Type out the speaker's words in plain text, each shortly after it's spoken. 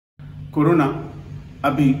Corona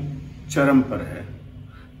अभी चरम पर है।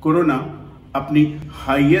 कोरोना अपनी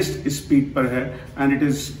हाईएस्ट स्पीड पर है and it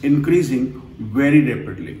is increasing very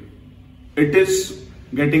rapidly. It is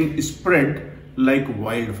getting spread like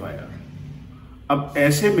wild fire. अब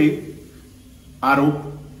ऐसे में आरोप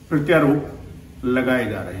प्रत्यारोप लगाए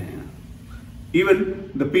जा रहे हैं। Even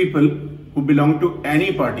the people who belong to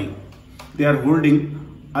any party, they are holding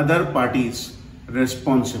other parties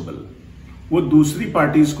responsible. वो दूसरी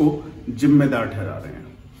पार्टीज को जिम्मेदार ठहरा रहे हैं।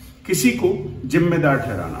 किसी को जिम्मेदार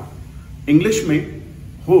ठहराना, इंग्लिश में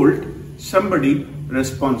होल्ड समबडी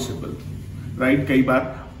रेस्पॉन्सिबल, राइट। कई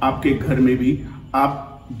बार आपके घर में भी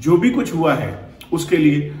आप जो भी कुछ हुआ है उसके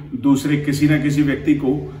लिए दूसरे किसी ना किसी व्यक्ति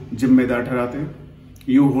को जिम्मेदार ठहराते हैं।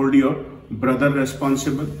 You hold your brother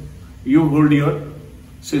responsible, you hold your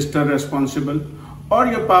sister responsible,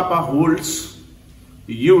 और योर पापा होल्ड्स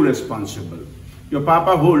यू रेस्पॉन्सिबल, योर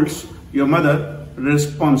पापा holds your mother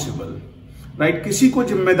responsible, right. किसी को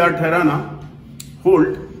जिम्मेदार ठहराना,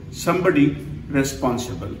 hold somebody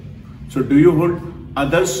responsible. So do you hold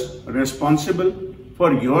others responsible for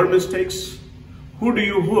your mistakes? Who do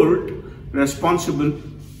you hold responsible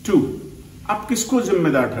to? आप किसको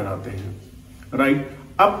जिम्मेदार ठहराते हैं, राइट।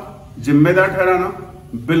 अब जिम्मेदार ठहराना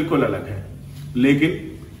बिल्कुल अलग है, लेकिन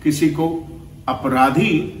किसी को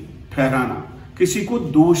अपराधी ठहराना, किसी को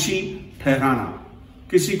दोषी ठहराना,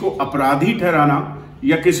 किसी को अपराधी ठहराना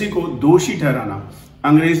या किसी को दोषी ठहराना,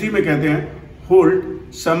 अंग्रेजी में कहते हैं होल्ड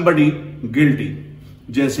somebody guilty।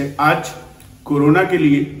 जैसे आज कोरोना के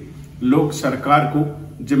लिए लोग सरकार को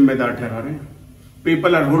जिम्मेदार ठहरा रहे हैं।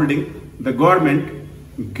 People are holding the government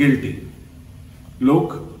guilty.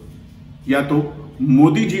 लोग या तो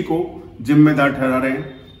मोदी जी को जिम्मेदार ठहरा रहे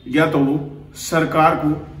हैं या तो वो सरकार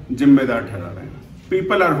को जिम्मेदार ठहरा रहे हैं।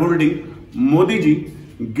 People are holding Modi ji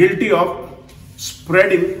guilty of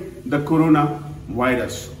spreading the corona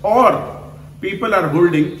virus, और people are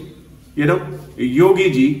holding Yogi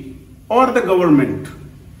ji और द गवर्नमेंट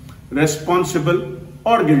रेस्पॉन्सिबल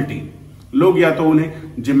और गिल्टी। लोग या तो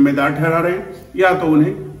उन्हें जिम्मेदार ठहरा रहे हैं या तो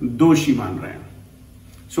उन्हें दोषी मान रहे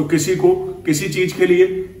हैं। सो किसी को किसी चीज के लिए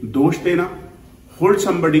दोष देना, होल्ड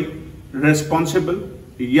समबडी रेस्पॉन्सिबल,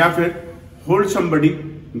 या फिर होल्ड समबडी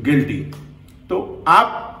गिल्टी। तो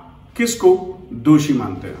आप किसको दोषी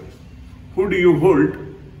मानते हैं? Who do you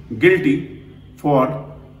hold guilty for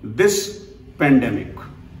this pandemic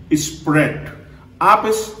spread? आप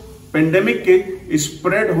इस पेंडेमिक के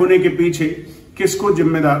स्प्रेड होने के पीछे किसको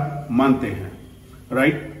जिम्मेदार मानते हैं,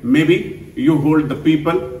 right. May be you hold the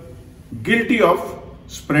people guilty of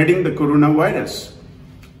spreading the corona virus,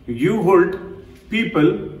 you hold people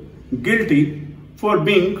guilty for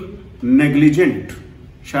being negligent.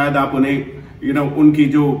 शायद आप उन्हें उनकी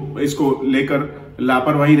जो इसको लेकर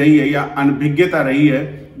लापरवाही रही है या अनभिज्ञता रही है,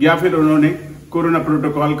 या फिर उन्होंने कोरोना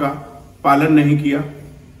प्रोटोकॉल का पालन नहीं किया।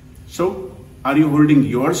 So, are you holding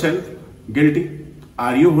yourself guilty?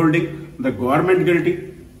 Are you holding the government guilty?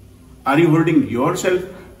 Are you holding yourself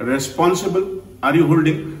responsible? Are you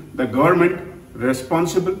holding the government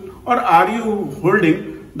responsible? Or are you holding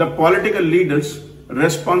the political leaders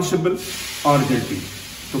responsible or guilty?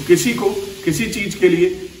 तो किसी को किसी चीज के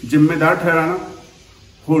लिए जिम्मेदार ठहराना,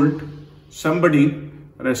 hold somebody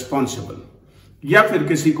responsible, या फिर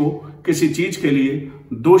किसी को किसी चीज के लिए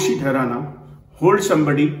दोषी ठहराना, hold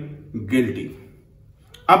somebody गिल्टी।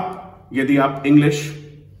 अब यदि आप इंग्लिश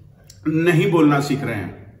नहीं बोलना सीख रहे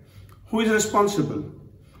हैं, who is responsible?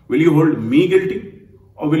 Will you hold me guilty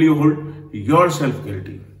और will you hold your self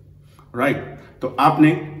guilty, right. तो आपने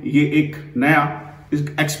ये एक नया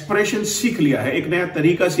एक्सप्रेशन सीख लिया है, एक नया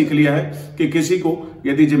तरीका सीख लिया है कि किसी को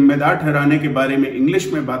यदि जिम्मेदार ठहराने के बारे में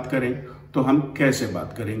इंग्लिश में बात करें तो हम कैसे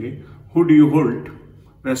बात करेंगे। Who do you hold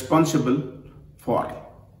responsible for?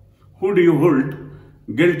 Who do you hold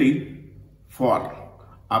guilty for?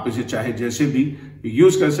 आप इसे चाहे जैसे भी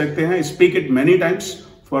यूज कर सकते हैं। Speak it many times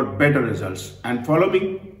for better results and follow me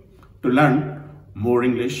to learn more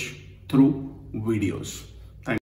English through videos.